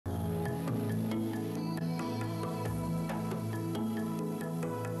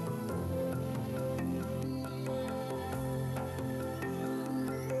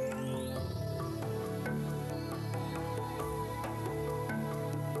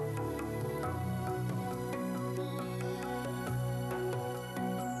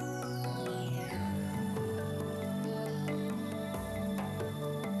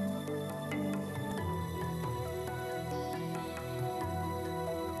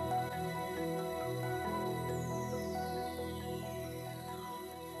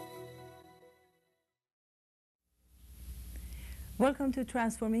Welcome to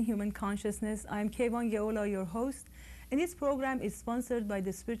Transforming Human Consciousness. I'm Keyvan Geula, your host, and this program is sponsored by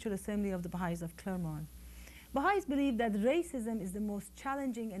the Spiritual Assembly of the Baha'is of Claremont. Baha'is believe that racism is the most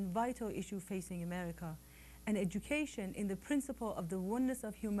challenging and vital issue facing America, and education in the principle of the oneness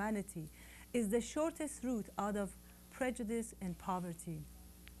of humanity is the shortest route out of prejudice and poverty.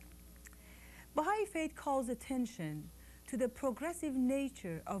 Baha'i Faith calls attention to the progressive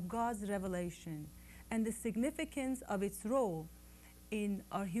nature of God's revelation and the significance of its role in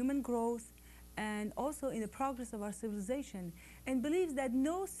our human growth and also in the progress of our civilization, and believes that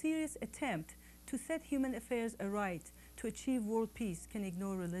no serious attempt to set human affairs aright to achieve world peace can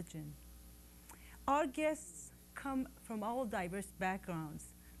ignore religion. Our guests come from all diverse backgrounds,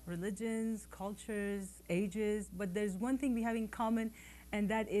 religions, cultures, ages, but there's one thing we have in common, and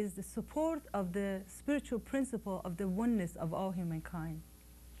that is the support of the spiritual principle of the oneness of all humankind.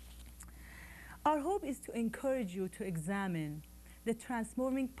 Our hope is to encourage you to examine the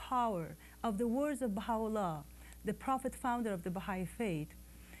transforming power of the words of Baha'u'llah, the prophet founder of the Baha'i Faith,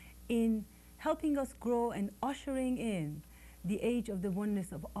 in helping us grow and ushering in the age of the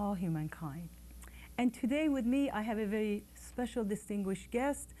oneness of all humankind. And today with me, I have a very special distinguished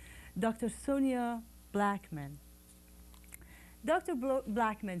guest, Dr. Sonia Blackman. Dr.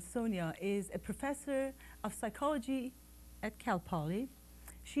 Blackman, Sonia, is a professor of psychology at Cal Poly.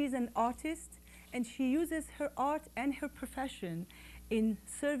 She is an artist, and she uses her art and her profession in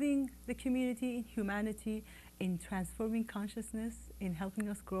serving the community, in humanity, in transforming consciousness, in helping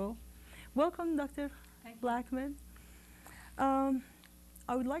us grow. Welcome, Dr. Blackman. I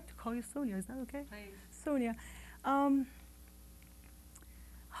would like to call you Sonia, is that okay? Please. Sonia, how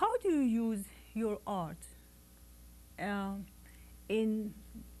do you use your art in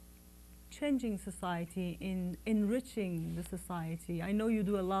changing society, in enriching the society? I know you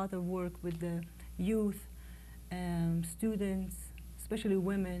do a lot of work with the youth, students, especially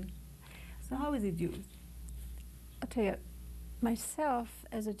women. So how is it used? I'll tell you, myself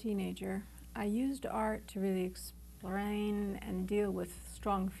as a teenager, I used art to really explain and deal with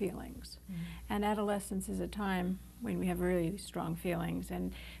strong feelings. And adolescence is a time when we have really strong feelings,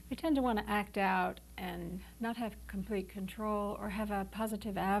 and we tend to want to act out and not have complete control or have a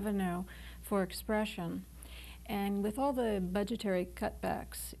positive avenue for expression. And with all the budgetary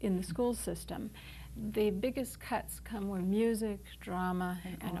cutbacks in the school system, the biggest cuts come with music, drama,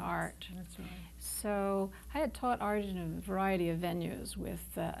 and art. That's right. So I had taught art in a variety of venues with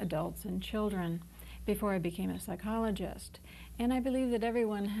adults and children before I became a psychologist. And I believe that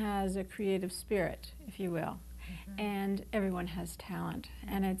everyone has a creative spirit, if you will, and everyone has talent.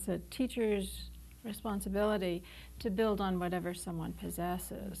 And it's a teacher's responsibility to build on whatever someone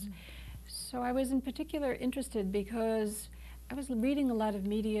possesses. So I was in particular interested because I was reading a lot of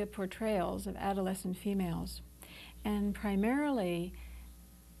media portrayals of adolescent females. And primarily,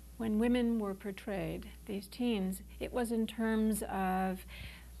 when women were portrayed, these teens, it was in terms of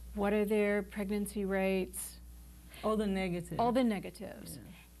what are their pregnancy rates. All the negatives. All the negatives.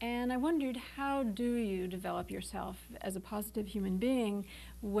 Yeah. And I wondered, how do you develop yourself as a positive human being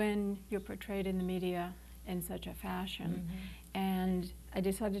when you're portrayed in the media in such a fashion? And I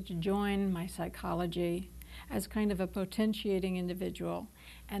decided to join my psychology as kind of a potentiating individual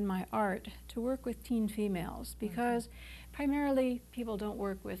and my art to work with teen females, because primarily people don't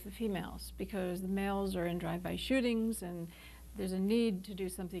work with the females because the males are in drive-by shootings and there's a need to do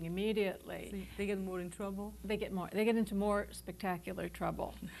something immediately. So they get more in trouble? They get into more spectacular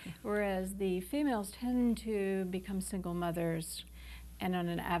trouble. Whereas the females tend to become single mothers and on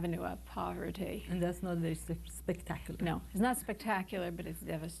an avenue of poverty. And that's not very spectacular. No, it's not spectacular, but it's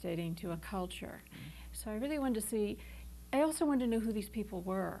devastating to a culture. So I really wanted to see, I also wanted to know who these people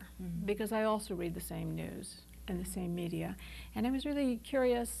were, because I also read the same news and the same media. And I was really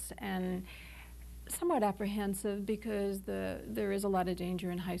curious and somewhat apprehensive because there is a lot of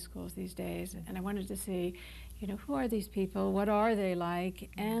danger in high schools these days. And I wanted to see, you know, who are these people? What are they like?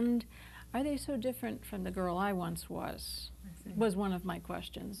 And are they so different from the girl I once was? Was one of my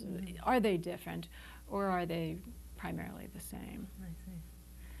questions. Are they different, or are they primarily the same? I see.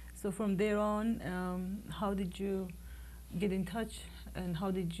 So from there on, how did you get in touch, and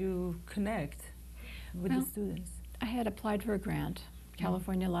how did you connect with the students? I had applied for a grant,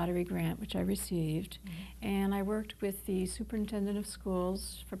 California Lottery grant, which I received, and I worked with the superintendent of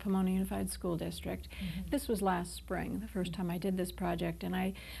schools for Pomona Unified School District. This was last spring, the first time I did this project, and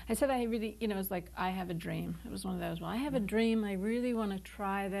I said I really, you know, it was like, I have a dream. It was one of those, well, I have a dream, I really want to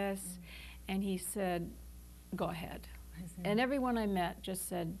try this, and he said, go ahead. And everyone I met just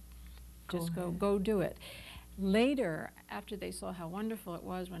said, just go do it. later, after they saw how wonderful it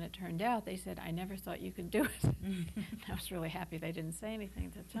was when it turned out, they said, I never thought you could do it. I was really happy they didn't say anything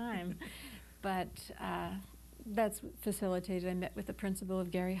at the time. But that's facilitated. I met with the principal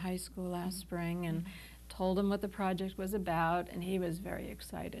of Garey High School last spring and told him what the project was about, and he was very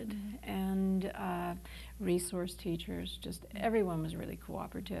excited. And resource teachers, just everyone was really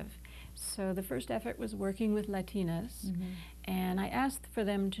cooperative. So the first effort was working with Latinas, and I asked for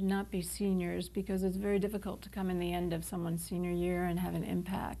them to not be seniors because it's very difficult to come in the end of someone's senior year and have an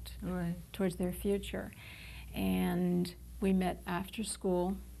impact towards their future. And we met after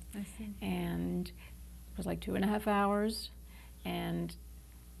school, and it was like 2.5 hours, and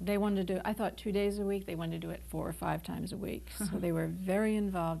they wanted to do, I thought 2 days a week, they wanted to do it 4 or 5 times a week. So they were very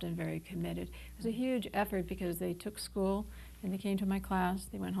involved and very committed. It was a huge effort because they took school and they came to my class,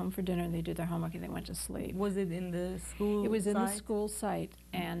 they went home for dinner, they did their homework, and they went to sleep. Was it in the school It was site? in the school site,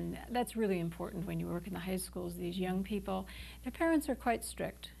 and that's really important when you work in the high schools. These young people, their parents are quite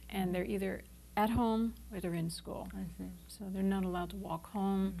strict, and they're either at home or they're in school. I see. So they're not allowed to walk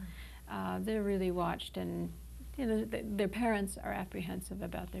home. They're really watched, and you know, their parents are apprehensive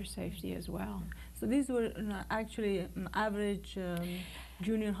about their safety as well. So these were actually average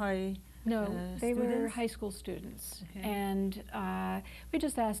junior high No, they were students? high school students. And we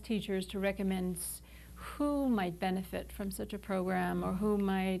just asked teachers to recommend who might benefit from such a program or who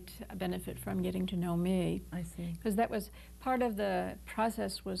might benefit from getting to know me. I see. Because that was part of the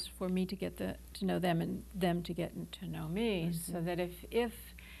process, was for me to get to know them and them to get to know me, so that if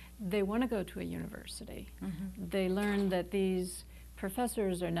they want to go to a university, they learn that these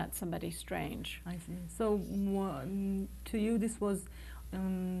professors are not somebody strange. I see. So to you this was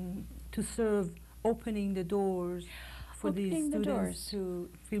to serve opening the doors for these students to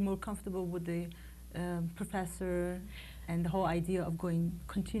feel more comfortable with the professor and the whole idea of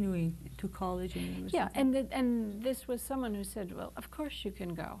continuing to college and university. Yeah, and this was someone who said, well, of course you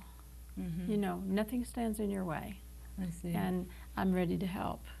can go. You know, nothing stands in your way. I see. And I'm ready to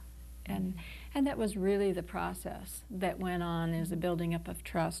help. And that was really the process that went on, as a building up of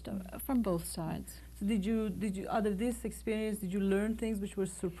trust from both sides. So did you out of this experience, did you learn things which were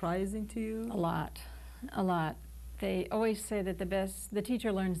surprising to you? A lot. They always say that the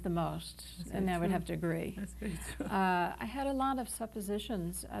teacher learns the most, and I would have to agree. That's very true. I had a lot of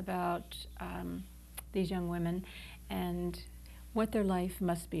suppositions about these young women and what their life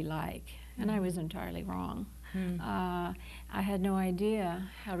must be like, and I was entirely wrong. I had no idea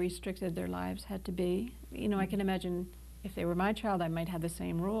how restricted their lives had to be. You know, I can imagine if they were my child, I might have the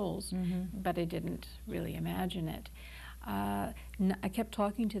same rules, but I didn't really imagine it. I kept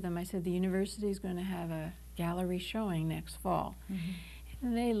talking to them. I said, the university is going to have a gallery showing next fall.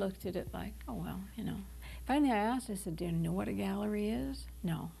 And they looked at it like, oh, well, you know. Finally, I asked, I said, do you know what a gallery is?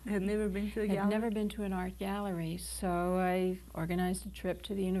 No. They had never been to a gallery? I'd never been to an art gallery, so I organized a trip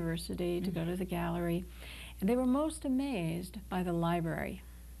to the university to go to the gallery. And they were most amazed by the library.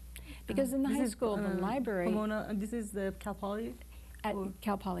 Because in the high school, the library... Pomona, this is the Cal Poly? At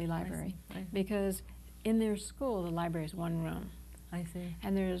Cal Poly Library. I see. Because in their school, the library is one room. I see.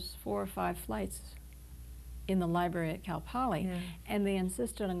 And there's 4 or 5 flights in the library at Cal Poly. And they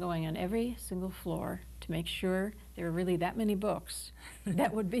insisted on going on every single floor to make sure there were really that many books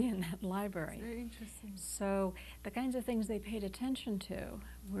that would be in that library. That's very interesting. So the kinds of things they paid attention to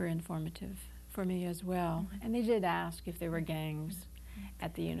were informative for me as well. And they did ask if there were gangs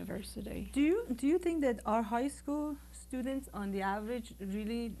at the university. Do you think that our high school students, on the average,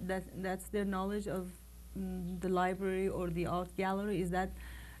 really that's their knowledge of the library or the art gallery? Is that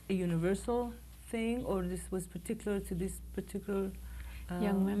a universal thing, or this was particular to this particular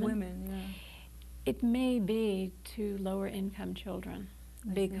young women? Yeah. It may be to lower income children,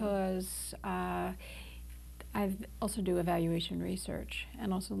 because I also do evaluation research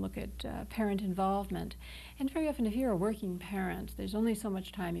and also look at parent involvement. And very often, if you're a working parent, there's only so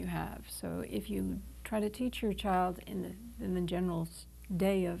much time you have. So if you try to teach your child in the general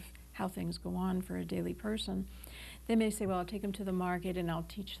day of how things go on for a daily person, they may say, well, I'll take them to the market and I'll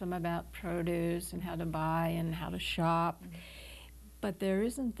teach them about produce and how to buy and how to shop. But there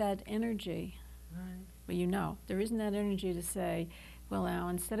isn't that energy. Well, you know, there isn't that energy to say, well, now,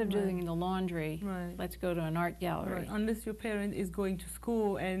 instead of doing the laundry, let's go to an art gallery. Unless your parent is going to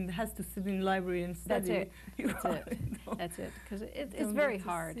school and has to sit in the library and study. That's it. That's it. Because it's very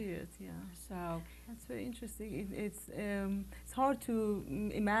hard. See it, yeah. So that's very interesting. It's hard to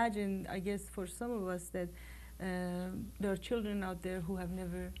imagine, I guess, for some of us that there are children out there who have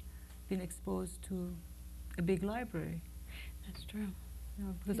never been exposed to a big library. That's true.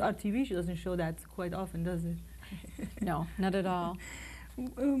 Because our TV doesn't show that quite often, does it? No, not at all.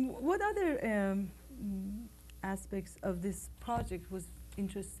 What other aspects of this project was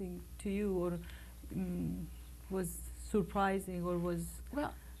interesting to you, or was surprising, or was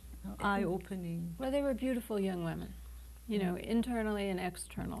Well, eye-opening? well, they were beautiful young women, you know, internally and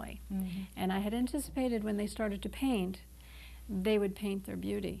externally. And I had anticipated when they started to paint, they would paint their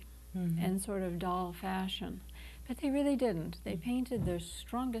beauty in sort of doll fashion. But they really didn't. They painted their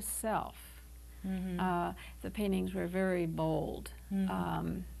strongest self. The paintings were very bold,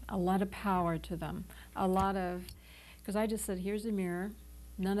 a lot of power to them, a lot of, because I just said, here's a mirror.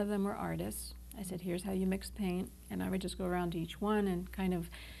 None of them were artists. I said, here's how you mix paint, and I would just go around to each one and kind of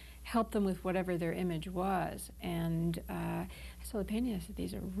help them with whatever their image was. And I saw the painting, I said,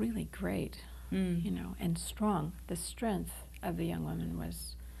 these are really great, you know, and strong. The strength of the young women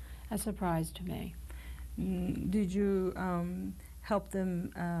was a surprise to me. Did you help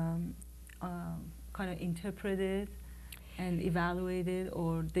them kind of interpret it and evaluate it,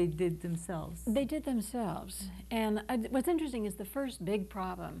 or they did themselves? They did themselves. And what's interesting is the first big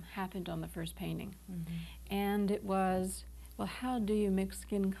problem happened on the first painting. And it was, well, how do you mix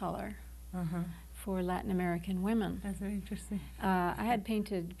skin color for Latin American women? That's very interesting. I had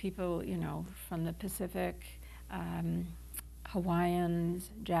painted people, you know, from the Pacific, Hawaiians,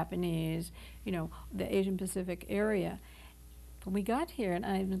 Japanese, you know, the Asian Pacific area. When we got here, and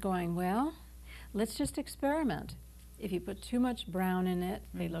I was going, well, let's just experiment. If you put too much brown in it,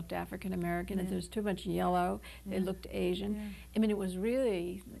 they looked African American. If there's too much yellow, they looked Asian. I mean, it was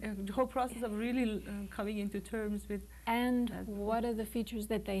really the whole process of really coming into terms with. And what are the features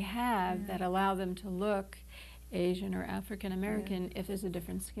that they have that allow them to look Asian or African American if there's a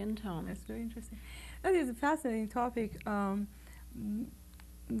different skin tone? That's very interesting. That is a fascinating topic.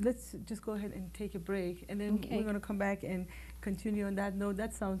 Let's just go ahead and take a break, and then we're going to come back and continue on that note.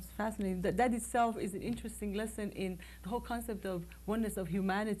 That sounds fascinating. That itself is an interesting lesson in the whole concept of oneness of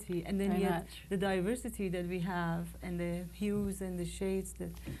humanity, and then yet the diversity that we have, and the hues and the shades,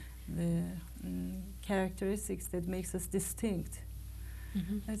 the characteristics that makes us distinct.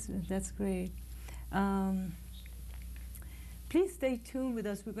 That's great. Please stay tuned with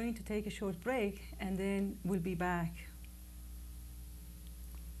us. We're going to take a short break, and then we'll be back.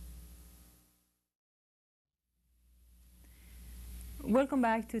 Welcome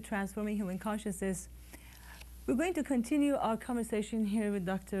back to Transforming Human Consciousness. We're going to continue our conversation here with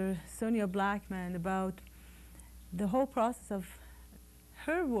Dr. Sonia Blackman about the whole process of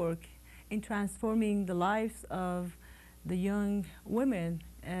her work in transforming the lives of the young women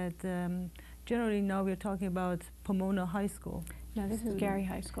at, generally now we're talking about Pomona High School. No, this is Garey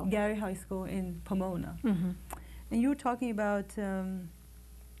High School. Garey High School in Pomona. And you were talking about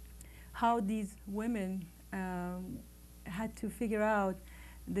how these women had to figure out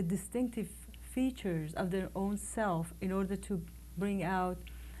the distinctive features of their own self in order to bring out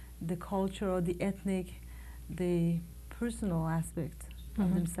the culture or the ethnic, the personal aspect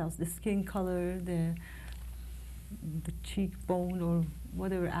of themselves, the skin color, the cheekbone, or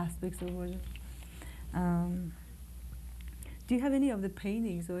whatever aspects of it. Do you have any of the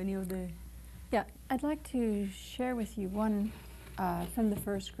paintings or any of the? Yeah, I'd like to share with you one from the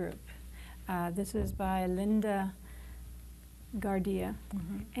first group. This is by Linda Gardia,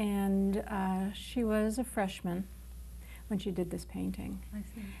 and she was a freshman when she did this painting. I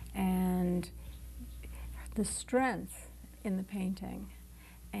see. And the strength in the painting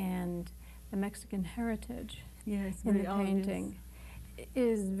and the Mexican heritage in the painting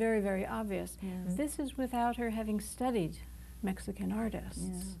is very, very obvious. This is without her having studied Mexican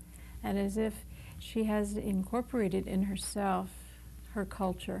artists, and as if she has incorporated in herself her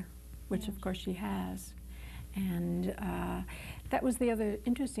culture, which of course she has. And that was the other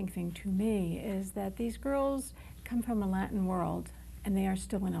interesting thing to me, is that these girls come from a Latin world, and they are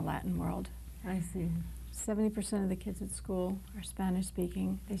still in a Latin world. I see. 70% of the kids at school are Spanish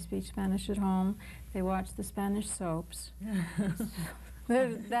speaking. They speak Spanish at home. They watch the Spanish soaps.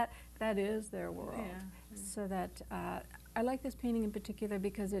 That is their world. So that I like this painting in particular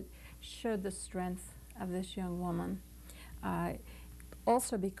because it showed the strength of this young woman.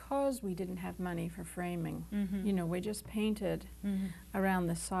 Also because we didn't have money for framing. You know, we just painted around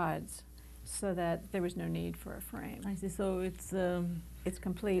the sides so that there was no need for a frame. I see. So it's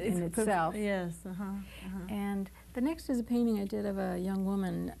complete in itself. Yes. And the next is a painting I did of a young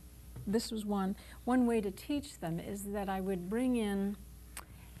woman. This was one way to teach them is that I would bring in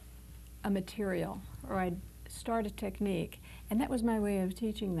a material, or I'd start a technique, and that was my way of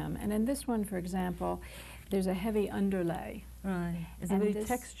teaching them. And in this one, for example, there's a heavy underlay. Right. It's very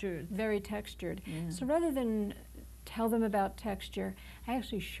textured. Very textured. So rather than tell them about texture, I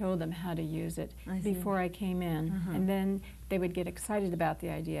actually show them how to use it before I came in. And then they would get excited about the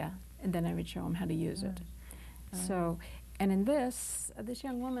idea, and then I would show them how to use it. So, and in this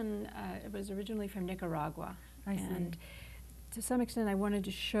young woman was originally from Nicaragua. I see. And to some extent I wanted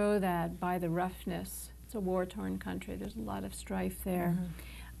to show that by the roughness. It's a war-torn country. There's a lot of strife there.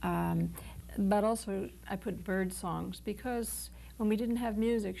 But also I put bird songs because when we didn't have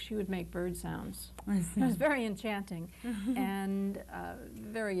music, she would make bird sounds. I see. It was very enchanting and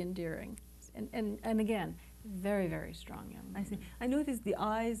very endearing. And again, very, very strong young woman. I see. I noticed the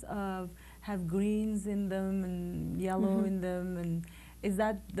eyes have greens in them and yellow in them, and is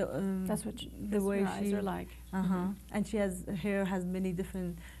that the that's what the way her eyes are like? And she has her hair has many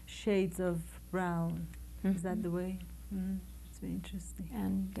different shades of brown. Is that the way? It's very interesting.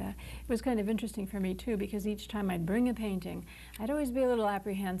 And it was kind of interesting for me too, because each time I'd bring a painting, I'd always be a little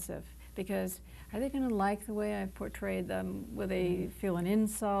apprehensive, because are they going to like the way I've portrayed them? Will they feel an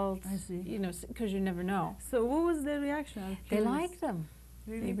insult? I see. You know, because you never know. So what was their reaction? They liked them.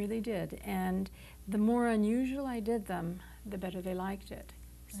 Really? They really did. And the more unusual I did them, the better they liked it.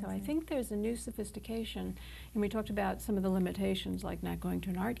 So I think there's a new sophistication. And we talked about some of the limitations, like not going to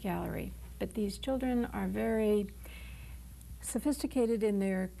an art gallery. But these children are very sophisticated in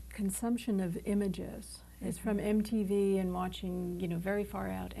their consumption of images. It's from MTV and watching, you know, very far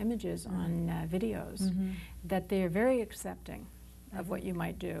out images on videos, that they're very accepting of what you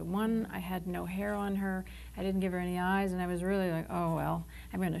might do. One, I had no hair on her, I didn't give her any eyes, and I was really like, oh well,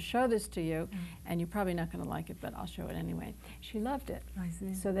 I'm going to show this to you, and you're probably not going to like it, but I'll show it anyway. She loved it, I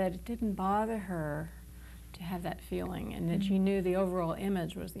see. so that it didn't bother her to have that feeling, and that she knew the overall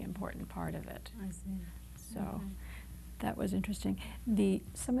image was the important part of it. I see. So that was interesting.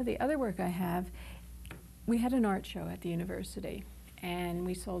 Some of the other work I have, we had an art show at the university, and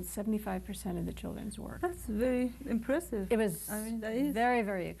we sold 75% of the children's work. That's very impressive. It was that is. very,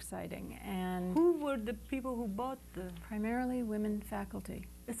 very exciting. And Who were the people who bought the? primarily women faculty.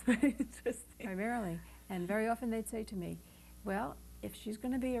 It's very interesting. Primarily. And very often they'd say to me, well, if she's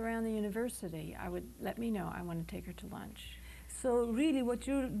going to be around the university, let me know. I want to take her to lunch. So really what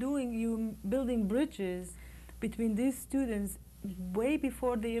you're doing, you're building bridges between these students way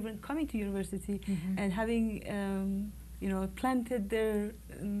before they even coming to university, and having you know, planted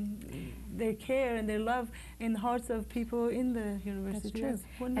their care and their love in the hearts of people in the university. That's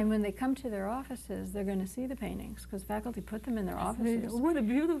true. And when they come to their offices, they're going to see the paintings, because faculty put them in their offices. What a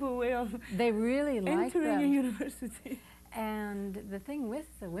beautiful way of they really like entering them. a university. And the thing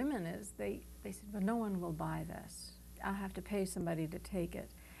with the women is they said, well, no one will buy this. I'll have to pay somebody to take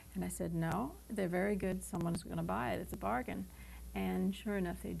it. And I said, no, they're very good. Someone's going to buy it. It's a bargain. And sure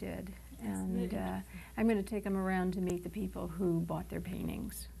enough, they did. And I'm going to take them around to meet the people who bought their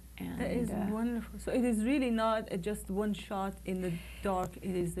paintings. And that is wonderful. So it is really not just one shot in the dark.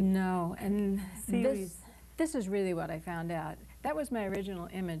 It is a no, and series. This is really what I found out. That was my original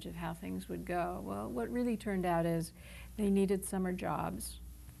image of how things would go. Well, what really turned out is they needed summer jobs.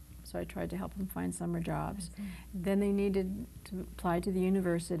 So I tried to help them find summer jobs. Then they needed to apply to the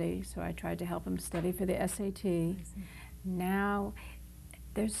university, so I tried to help them study for the SAT. Now,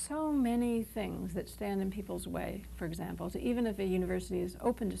 there's so many things that stand in people's way, for example. So even if a university is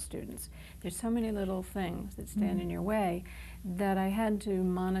open to students, there's so many little things that stand in your way that I had to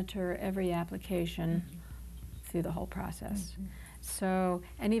monitor every application through the whole process. So,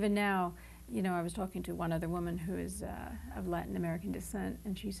 and even now, you know, I was talking to one other woman who is of Latin American descent,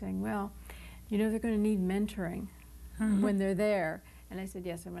 and she's saying, well, you know, they're going to need mentoring when they're there. And I said,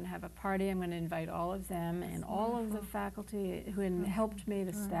 yes, I'm going to have a party. I'm going to invite all of them and all of the faculty who had helped me,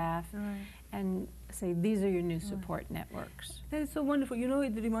 the staff, and say, these are your new support networks. That is so wonderful. You know,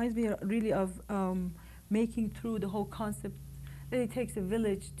 it reminds me really of making through the whole concept that it takes a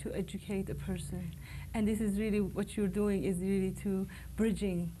village to educate a person. And this is really what you're doing, is really to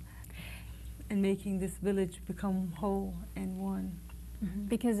bridging and making this village become whole and one.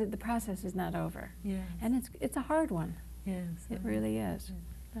 Because the process is not over. Yes. And it's a hard one. Yes. It really is.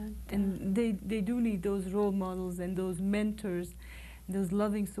 But, and they do need those role models and those mentors, those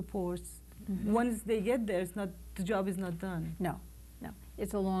loving supports. Once they get there, the job is not done. No, no.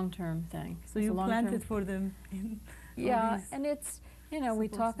 It's a long-term thing. So you planted for them. Yeah, and it's, you know, we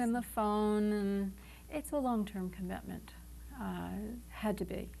talk on the phone, and it's a long-term commitment. Had to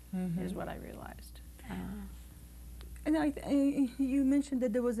be, is what I realized. And you mentioned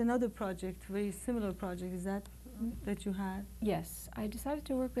that there was another project, very similar project. Is that you had? Yes, I decided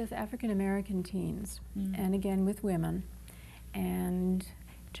to work with African American teens, and again with women, and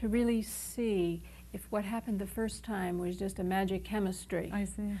to really see if what happened the first time was just a magic chemistry. I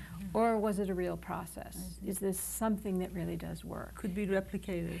see. Or was it a real process? Is this something that really does work? Could be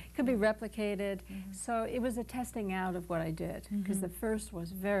replicated. Could be replicated. So it was a testing out of what I did, because the first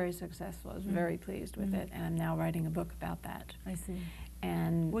was very successful. I was very pleased with it, and I'm now writing a book about that. I see.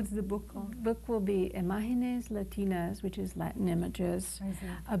 And what's the book called? The book will be Imágenes Latinas, which is Latin images,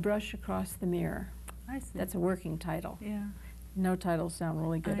 A Brush Across the Mirror. I see. That's a working title. Yeah. No titles sound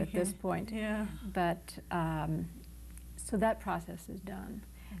really good at this point. Yeah. But, so that process is done.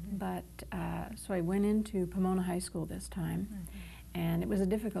 But, so I went into Pomona High School this time, and it was a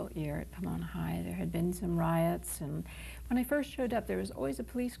difficult year at Pomona High. There had been some riots, and when I first showed up, there was always a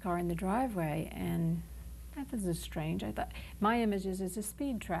police car in the driveway, and that was strange. I thought, my image is it's a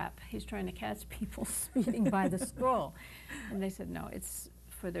speed trap. He's trying to catch people speeding by the school. And they said, no, it's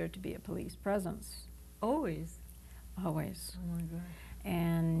for there to be a police presence. Always? Always. Oh my God.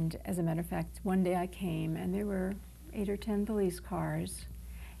 And as a matter of fact, one day I came and there were 8 or 10 police cars,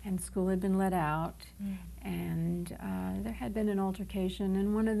 and school had been let out, and there had been an altercation,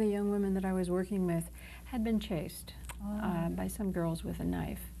 and one of the young women that I was working with had been chased by some girls with a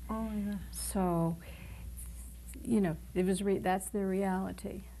knife. Oh my God. So, you know, it was that's their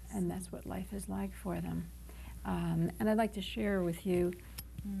reality, and that's what life is like for them. And I'd like to share with you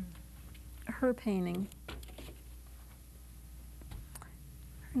her painting.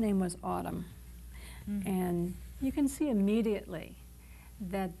 Her name was Autumn, and you can see immediately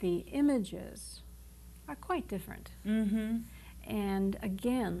that the images are quite different. And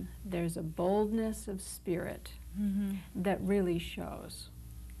again, there's a boldness of spirit that really shows,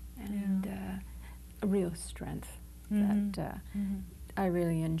 and a real strength that I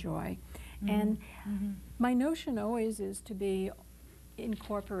really enjoy. And my notion always is to be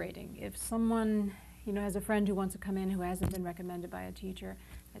incorporating. If someone, you know, has a friend who wants to come in who hasn't been recommended by a teacher,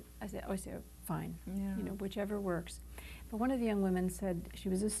 I say, fine, you know, whichever works. But one of the young women said she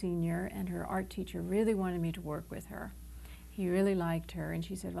was a senior, and her art teacher really wanted me to work with her. He really liked her, and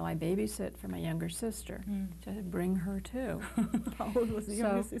she said, well, I babysit for my younger sister. So I said, bring her too. How old was the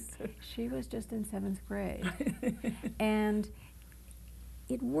younger sister? She was just in 7th grade. And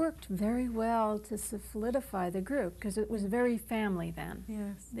it worked very well to solidify the group, because it was very family then.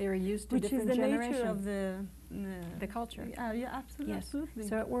 Yes. They were used to different generations. Which generations. is the nature of the culture. Yeah, absolutely. Yes. Absolutely.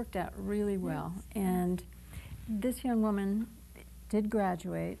 So it worked out really well. And this young woman did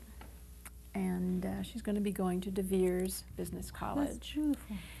graduate, and she's going to be going to De Vere's Business College. That's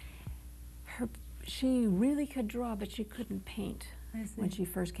beautiful. She really could draw, but she couldn't paint when she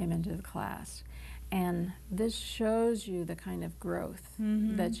first came into the class. And this shows you the kind of growth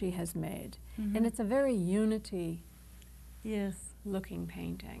that she has made. And it's a very unity looking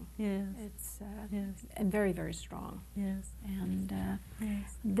painting. Yes. It's and very, very strong. Yes. And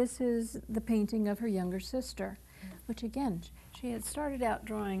this is the painting of her younger sister, which again, she had started out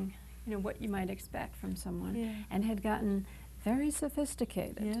drawing, you know, what you might expect from someone, and had gotten very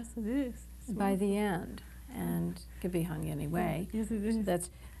sophisticated. Yes, it is. By the end, and could be hung any way. Yes, it is. So that's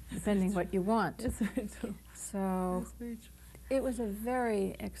depending what you want. Yes, very true. So That's very true. it was a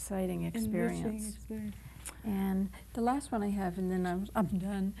very exciting experience. Enriching experience. And the last one I have, and then I'm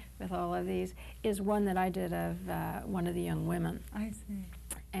done with all of these, is one that I did of one of the young women. I see.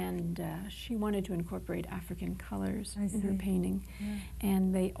 And she wanted to incorporate African colors I in her see. painting.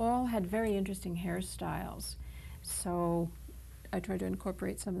 And they all had very interesting hairstyles. So I tried to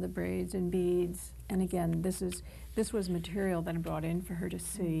incorporate some of the braids and beads. And again, this was material that I brought in for her to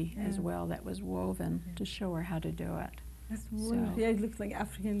see as well, that was woven to show her how to do it. That's wonderful. Yeah, it looks like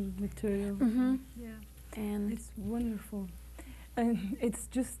African material. Yeah. And it's wonderful. And it's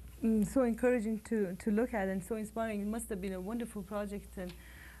just so encouraging to look at, and so inspiring. It must have been a wonderful project.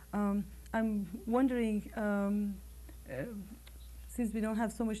 And I'm wondering, since we don't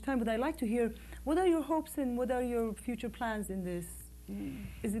have so much time, but I'd like to hear, what are your hopes and what are your future plans in this?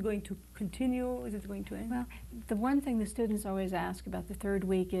 Is it going to continue? Is it going to end? Well, the one thing the students always ask about the 3rd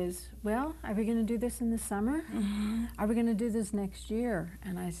week is, well, are we going to do this in the summer? Are we going to do this next year?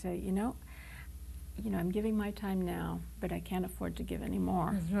 And I say, you know, I'm giving my time now, but I can't afford to give any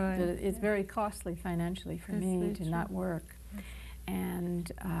more. That's right. It's very costly financially for me to not work.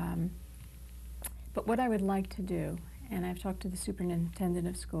 And but what I would like to do, and I've talked to the superintendent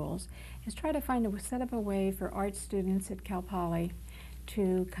of schools, is try to set up a way for art students at Cal Poly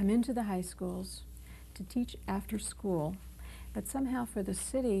to come into the high schools, to teach after school, but somehow for the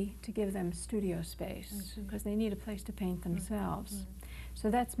city to give them studio space, because they need a place to paint themselves. So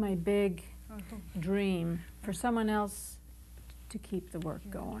that's my big dream, for someone else to keep the work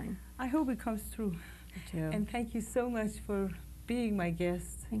going. I hope it comes through. Me too. And thank you so much for being my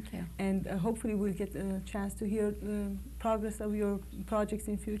guest. Thank you. And hopefully we'll get a chance to hear the progress of your projects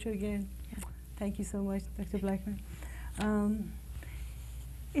in future again. Yeah. Thank you so much, Dr. Blackman.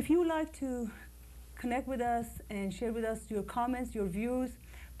 If you would like to connect with us and share with us your comments, your views,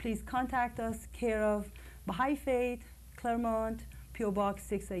 please contact us, care of Baha'i Faith, Claremont, P.O. Box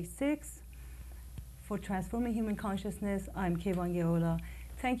 686. For Transforming Human Consciousness, I'm Keyvan Geula.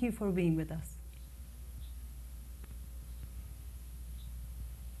 Thank you for being with us.